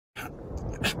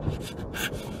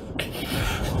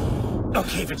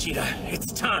Okay, Vegeta,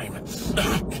 it's time.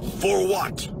 For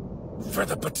what? For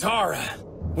the Potara.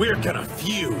 We're gonna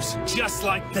fuse, just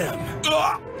like them.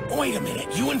 Wait a minute,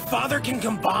 you and Father can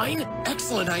combine?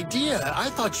 Excellent idea. I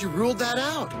thought you ruled that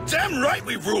out. Damn right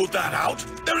we ruled that out!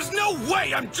 There's no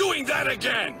way I'm doing that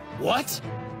again! What?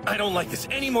 I don't like this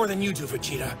any more than you do,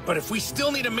 Vegeta. But if we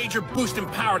still need a major boost in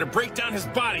power to break down his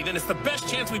body, then it's the best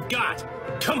chance we've got.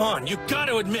 Come on, you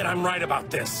gotta admit I'm right about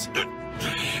this.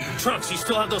 Trunks, you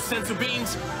still have those sensu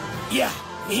beans? Yeah,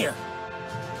 here.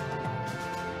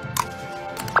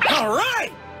 All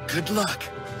right! Good luck.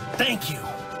 Thank you.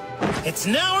 It's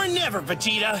now or never,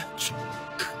 Vegeta.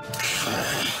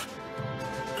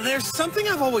 There's something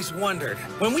I've always wondered.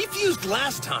 When we fused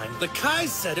last time, the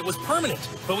Kais said it was permanent,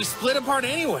 but we split apart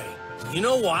anyway. You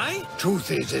know why? Truth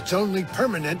is, it's only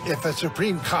permanent if a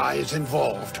Supreme Kai is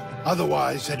involved.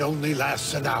 Otherwise, it only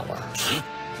lasts an hour.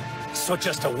 So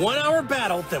just a 1-hour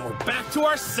battle, then we're back to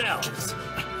ourselves.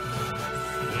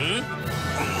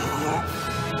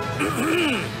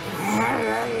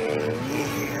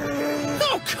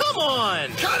 Oh, come on!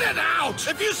 Cut it out!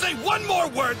 If you say one more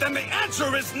word, then the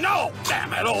answer is no!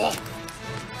 Damn it all!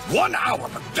 1 hour,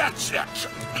 but that's it!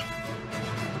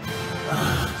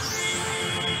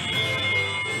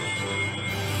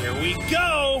 Here we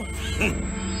go!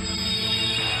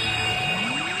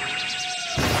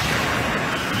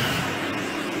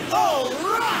 All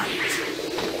right!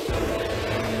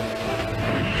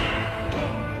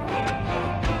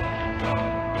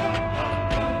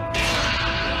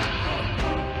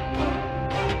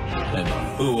 And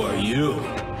who are you?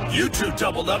 You two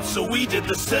doubled up, so we did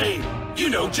the same. You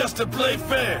know, just to play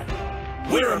fair.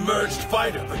 We're a merged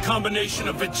fighter, the combination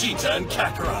of Vegeta and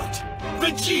Kakarot.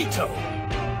 Vegito!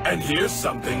 And here's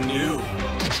something new.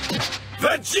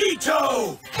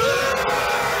 Vegito!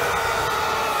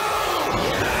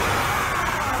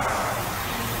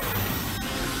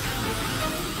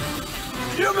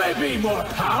 You may be more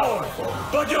powerful,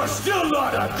 but you're still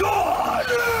not a god!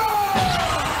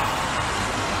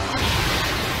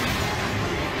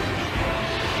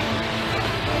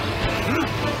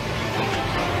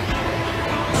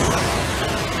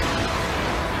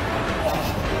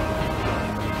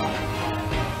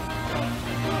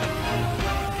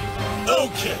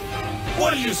 Okay,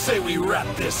 what do you say we wrap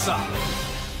this up?